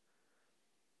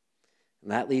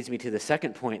 And that leads me to the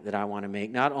second point that I want to make.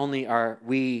 Not only are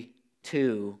we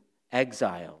too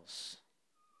exiles,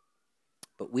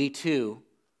 but we too,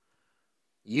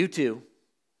 you too,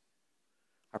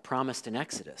 are promised an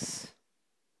exodus.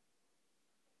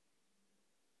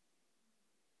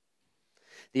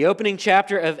 The opening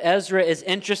chapter of Ezra is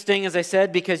interesting, as I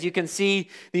said, because you can see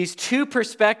these two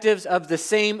perspectives of the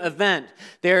same event.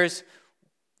 There's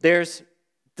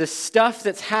the the stuff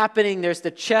that's happening. There's the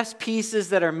chess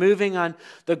pieces that are moving on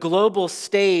the global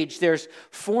stage. There's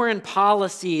foreign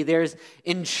policy. There's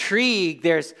intrigue.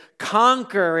 There's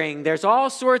conquering. There's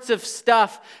all sorts of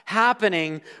stuff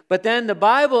happening. But then the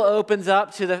Bible opens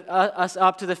up to us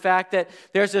up to the fact that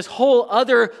there's this whole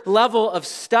other level of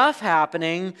stuff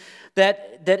happening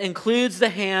that includes the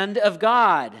hand of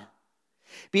God.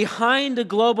 Behind the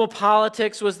global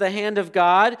politics was the hand of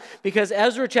God, because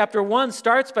Ezra chapter 1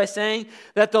 starts by saying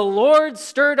that the Lord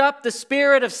stirred up the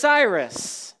spirit of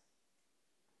Cyrus.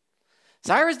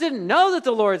 Cyrus didn't know that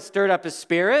the Lord stirred up his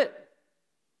spirit.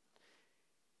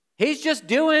 He's just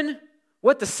doing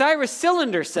what the Cyrus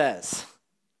cylinder says.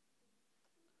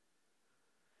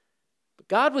 But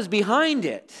God was behind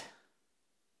it.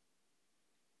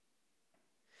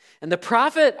 And the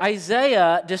prophet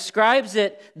Isaiah describes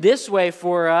it this way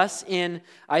for us in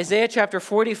Isaiah chapter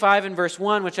 45 and verse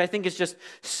 1, which I think is just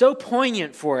so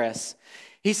poignant for us.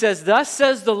 He says, "Thus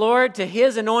says the Lord to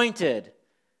his anointed,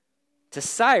 to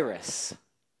Cyrus."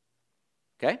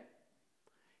 Okay?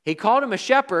 He called him a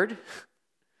shepherd.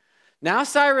 Now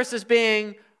Cyrus is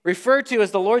being referred to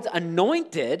as the Lord's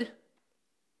anointed.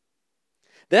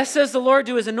 Thus says the Lord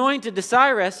to his anointed, to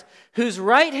Cyrus, whose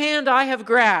right hand I have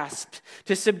grasped,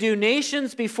 to subdue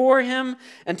nations before him,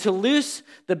 and to loose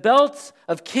the belts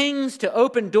of kings, to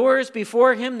open doors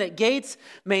before him, that gates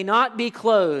may not be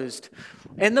closed.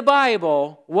 In the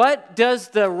Bible, what does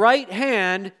the right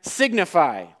hand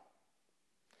signify?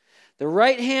 The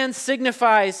right hand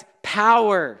signifies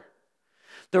power.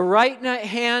 The right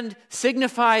hand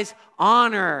signifies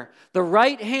honor. The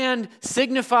right hand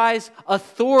signifies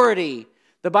authority.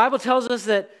 The Bible tells us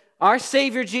that our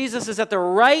Savior Jesus is at the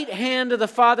right hand of the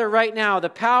Father right now, the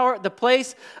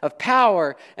place of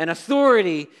power and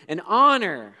authority and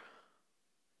honor.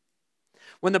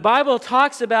 When the Bible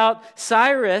talks about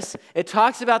Cyrus, it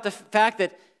talks about the fact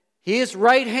that his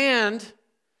right hand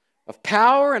of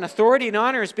power and authority and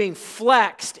honor is being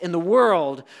flexed in the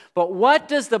world. But what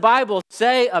does the Bible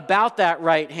say about that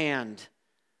right hand?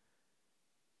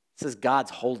 It says God's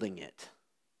holding it.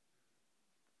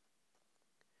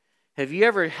 Have you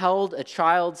ever held a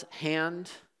child's hand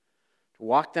to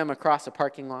walk them across a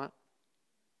parking lot?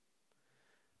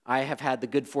 I have had the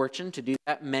good fortune to do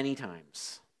that many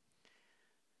times.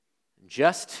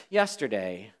 Just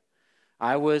yesterday,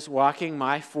 I was walking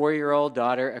my 4-year-old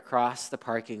daughter across the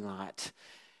parking lot,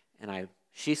 and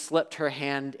she slipped her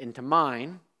hand into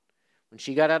mine when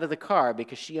she got out of the car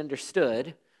because she understood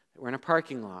that we're in a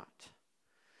parking lot.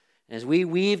 And as we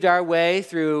weaved our way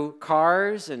through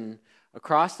cars and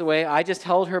across the way, I just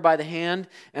held her by the hand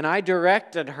and I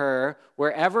directed her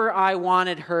wherever I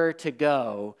wanted her to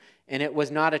go, and it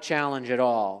was not a challenge at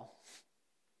all.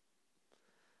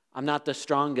 I'm not the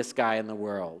strongest guy in the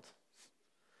world,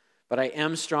 but I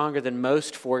am stronger than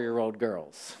most 4-year-old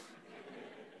girls.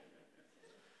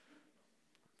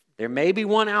 There may be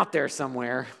one out there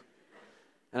somewhere,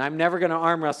 and I'm never going to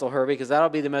arm wrestle her because that'll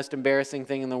be the most embarrassing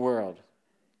thing in the world.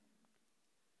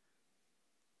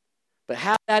 But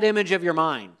have that image of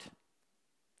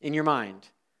in your mind,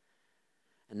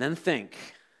 and then think,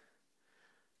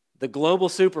 the global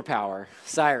superpower,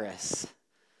 Cyrus,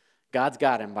 God's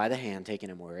got him by the hand, taking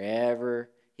him wherever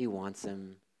he wants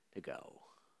him to go.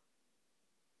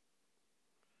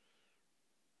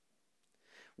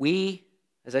 We,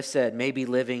 as I said, may be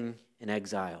living in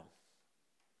exile.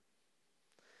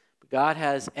 But God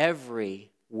has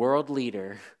every world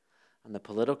leader on the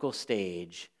political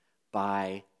stage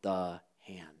by the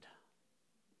hand.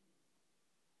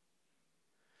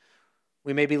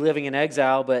 We may be living in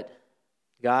exile, but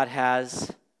God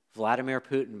has Vladimir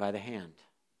Putin by the hand.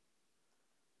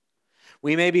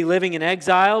 We may be living in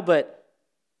exile, but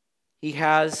he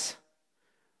has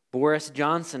Boris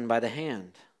Johnson by the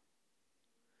hand.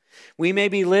 We may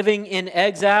be living in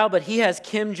exile, but he has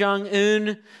Kim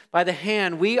Jong-un by the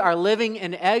hand. We are living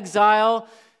in exile.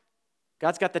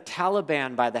 God's got the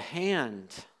Taliban by the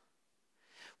hand.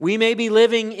 We may be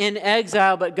living in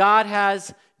exile, but God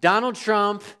has Donald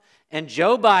Trump and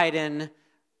Joe Biden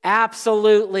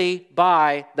absolutely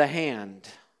by the hand,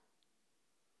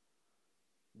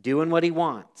 doing what he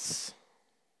wants.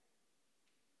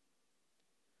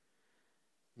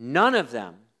 None of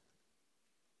them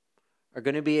are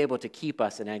going to be able to keep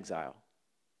us in exile.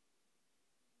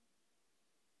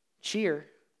 Cheer.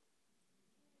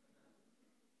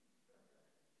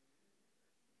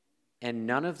 And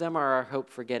none of them are our hope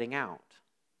for getting out.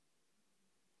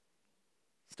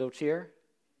 Still cheer?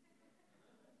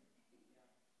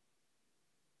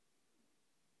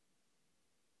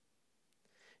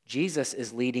 Jesus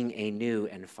is leading a new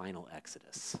and final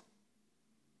exodus.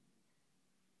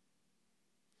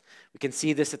 We can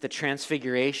see this at the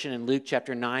Transfiguration in Luke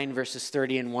chapter 9, verses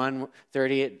 30 and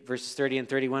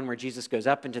 31, where Jesus goes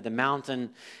up into the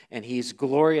mountain and he's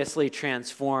gloriously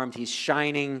transformed. He's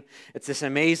shining. It's this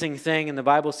amazing thing. And the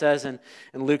Bible says in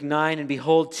Luke 9, and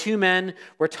behold, two men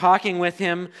were talking with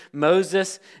him,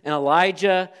 Moses and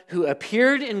Elijah, who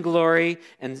appeared in glory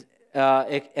and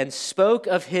spoke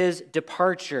of his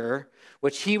departure,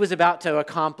 which he was about to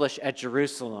accomplish at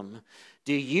Jerusalem.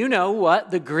 Do you know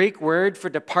what the Greek word for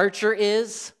departure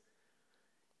is?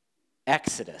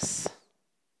 Exodus.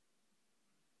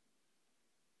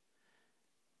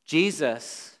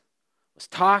 Jesus was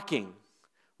talking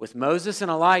with Moses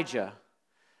and Elijah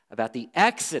about the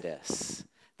exodus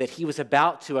that he was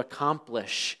about to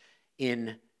accomplish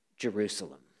in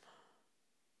Jerusalem.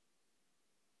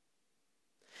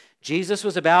 Jesus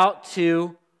was about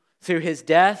to, through his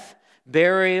death,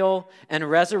 burial, and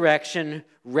resurrection,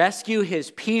 rescue his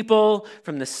people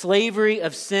from the slavery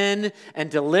of sin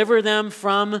and deliver them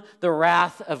from the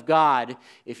wrath of God.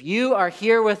 If you are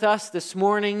here with us this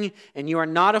morning and you are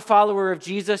not a follower of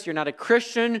Jesus, you're not a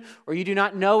Christian, or you do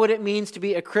not know what it means to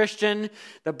be a Christian,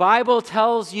 the Bible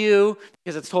tells you,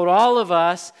 because it's told all of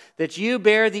us, that you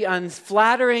bear the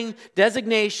unflattering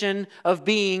designation of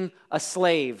being a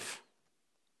slave.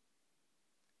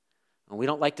 And we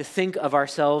don't like to think of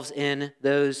ourselves in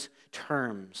those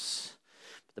terms.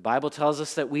 But the Bible tells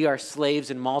us that we are slaves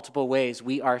in multiple ways.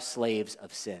 We are slaves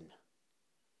of sin.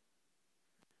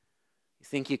 You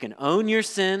think you can own your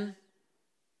sin,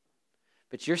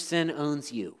 but your sin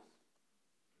owns you.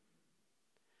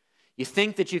 You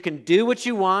think that you can do what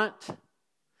you want,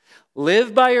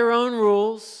 live by your own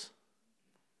rules,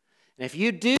 and if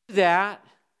you do that,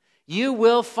 you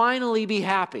will finally be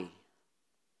happy.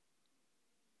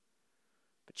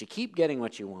 But you keep getting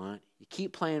what you want, you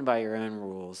keep playing by your own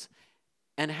rules,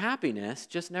 and happiness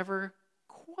just never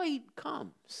quite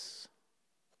comes.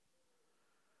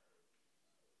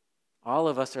 All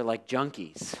of us are like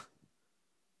junkies.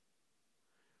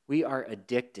 We are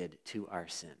addicted to our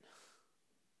sin.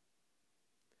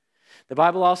 The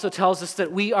Bible also tells us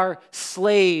that we are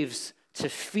slaves to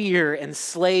fear and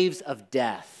slaves of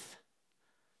death.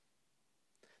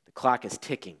 The clock is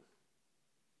ticking.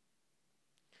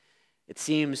 It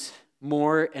seems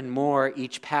more and more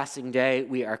each passing day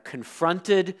we are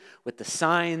confronted with the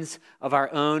signs of our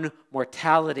own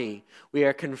mortality. We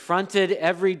are confronted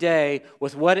every day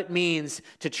with what it means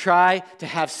to try to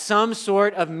have some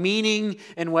sort of meaning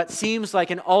in what seems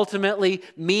like an ultimately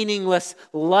meaningless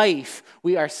life.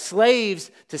 We are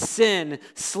slaves to sin,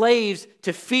 slaves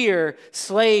to fear,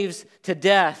 slaves to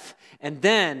death. And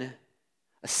then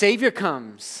a Savior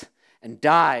comes and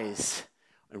dies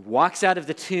and walks out of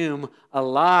the tomb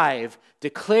alive,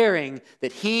 declaring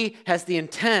that he has the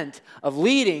intent of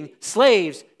leading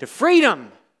slaves to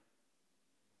freedom.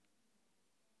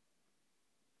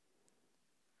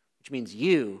 Which means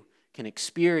you can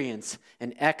experience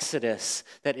an exodus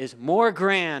that is more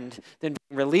grand than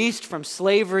being released from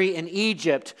slavery in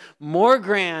Egypt, more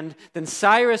grand than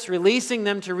Cyrus releasing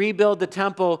them to rebuild the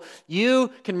temple. You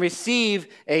can receive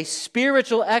a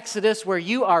spiritual exodus where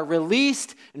you are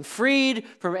released and freed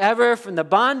forever from the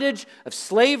bondage of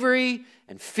slavery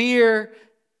and fear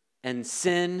and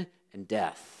sin and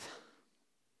death.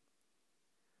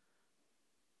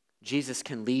 Jesus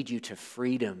can lead you to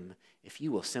freedom if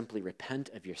you will simply repent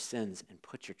of your sins and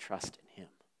put your trust in him.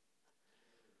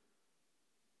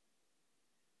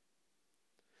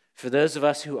 For those of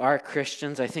us who are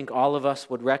Christians, I think all of us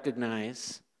would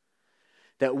recognize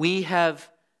that we have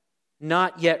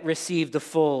not yet received the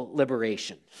full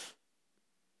liberation.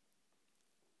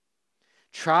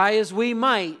 Try as we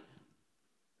might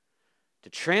to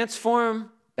transform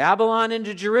Babylon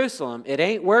into Jerusalem, it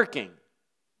ain't working.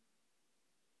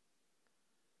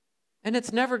 And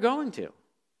it's never going to.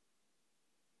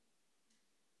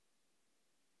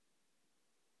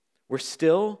 We're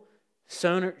still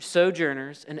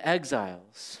sojourners and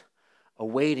exiles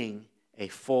awaiting a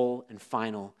full and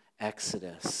final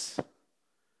exodus.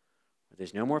 Where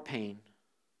there's no more pain,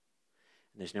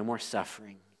 and there's no more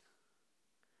suffering,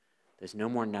 there's no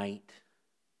more night,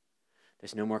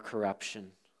 there's no more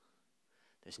corruption,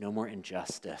 there's no more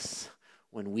injustice,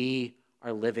 when we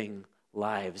are living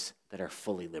lives that are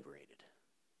fully liberated.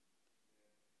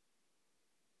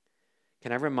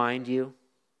 Can I remind you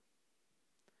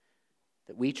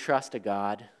that we trust a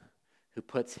God who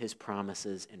puts his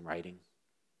promises in writing?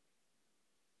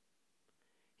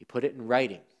 He put it in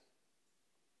writing.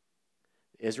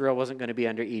 Israel wasn't going to be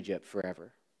under Egypt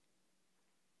forever.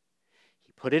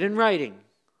 He put it in writing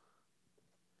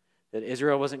that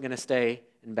Israel wasn't going to stay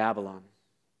in Babylon.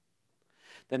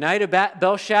 The night of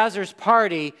Belshazzar's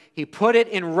party, he put it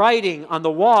in writing on the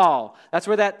wall. That's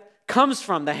where that comes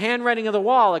from, the handwriting of the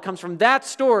wall. It comes from that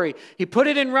story. He put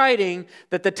it in writing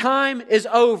that the time is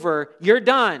over. You're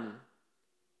done.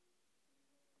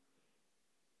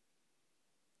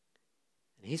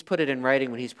 And he's put it in writing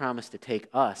when he's promised to take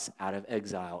us out of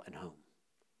exile and home.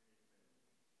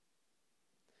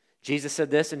 Jesus said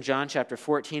this in John chapter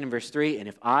 14 and verse 3, and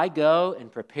if I go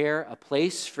and prepare a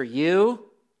place for you,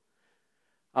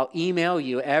 I'll email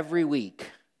you every week.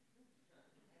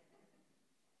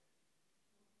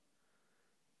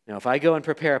 Now, if I go and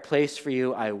prepare a place for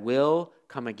you, I will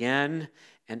come again,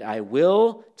 and I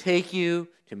will take you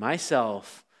to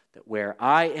myself, that where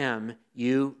I am,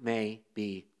 you may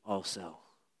be also.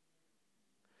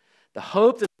 The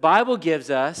hope that the Bible gives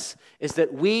us is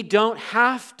that we don't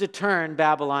have to turn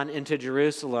Babylon into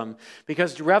Jerusalem,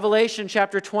 because Revelation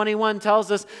chapter 21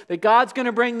 tells us that God's going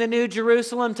to bring the new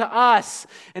Jerusalem to us,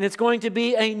 and it's going to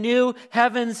be a new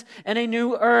heavens and a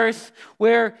new earth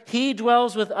where He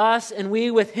dwells with us and we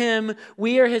with Him.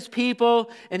 We are His people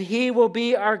and He will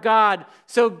be our God.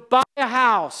 So buy a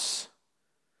house,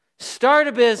 start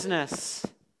a business,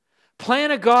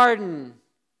 plant a garden,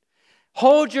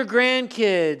 hold your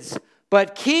grandkids,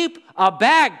 but keep a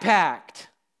bag packed.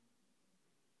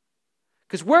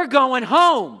 Because we're going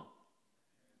home.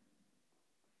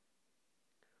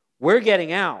 We're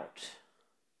getting out.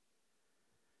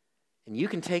 And you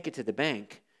can take it to the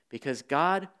bank because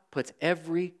God puts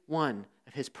every one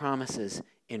of His promises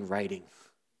in writing.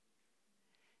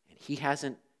 And He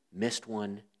hasn't missed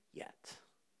one yet.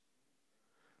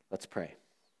 Let's pray.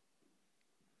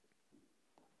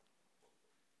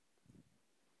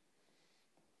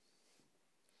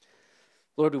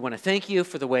 Lord, we want to thank you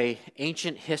for the way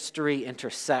ancient history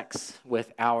intersects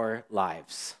with our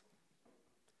lives.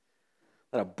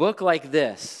 That a book like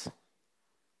this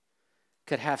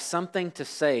could have something to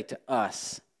say to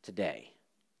us today.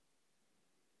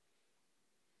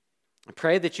 I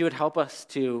pray that you would help us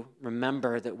to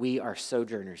remember that we are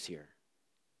sojourners here.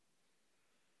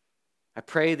 I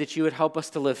pray that you would help us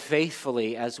to live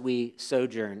faithfully as we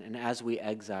sojourn and as we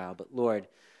exile. But Lord,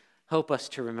 help us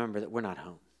to remember that we're not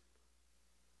home.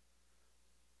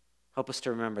 Help us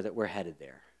to remember that we're headed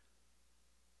there.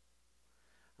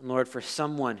 And Lord, for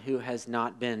someone who has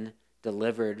not been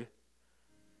delivered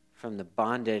from the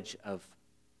bondage of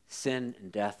sin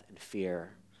and death and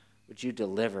fear, would you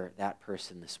deliver that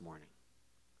person this morning?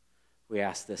 We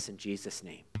ask this in Jesus'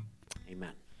 name.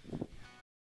 Amen.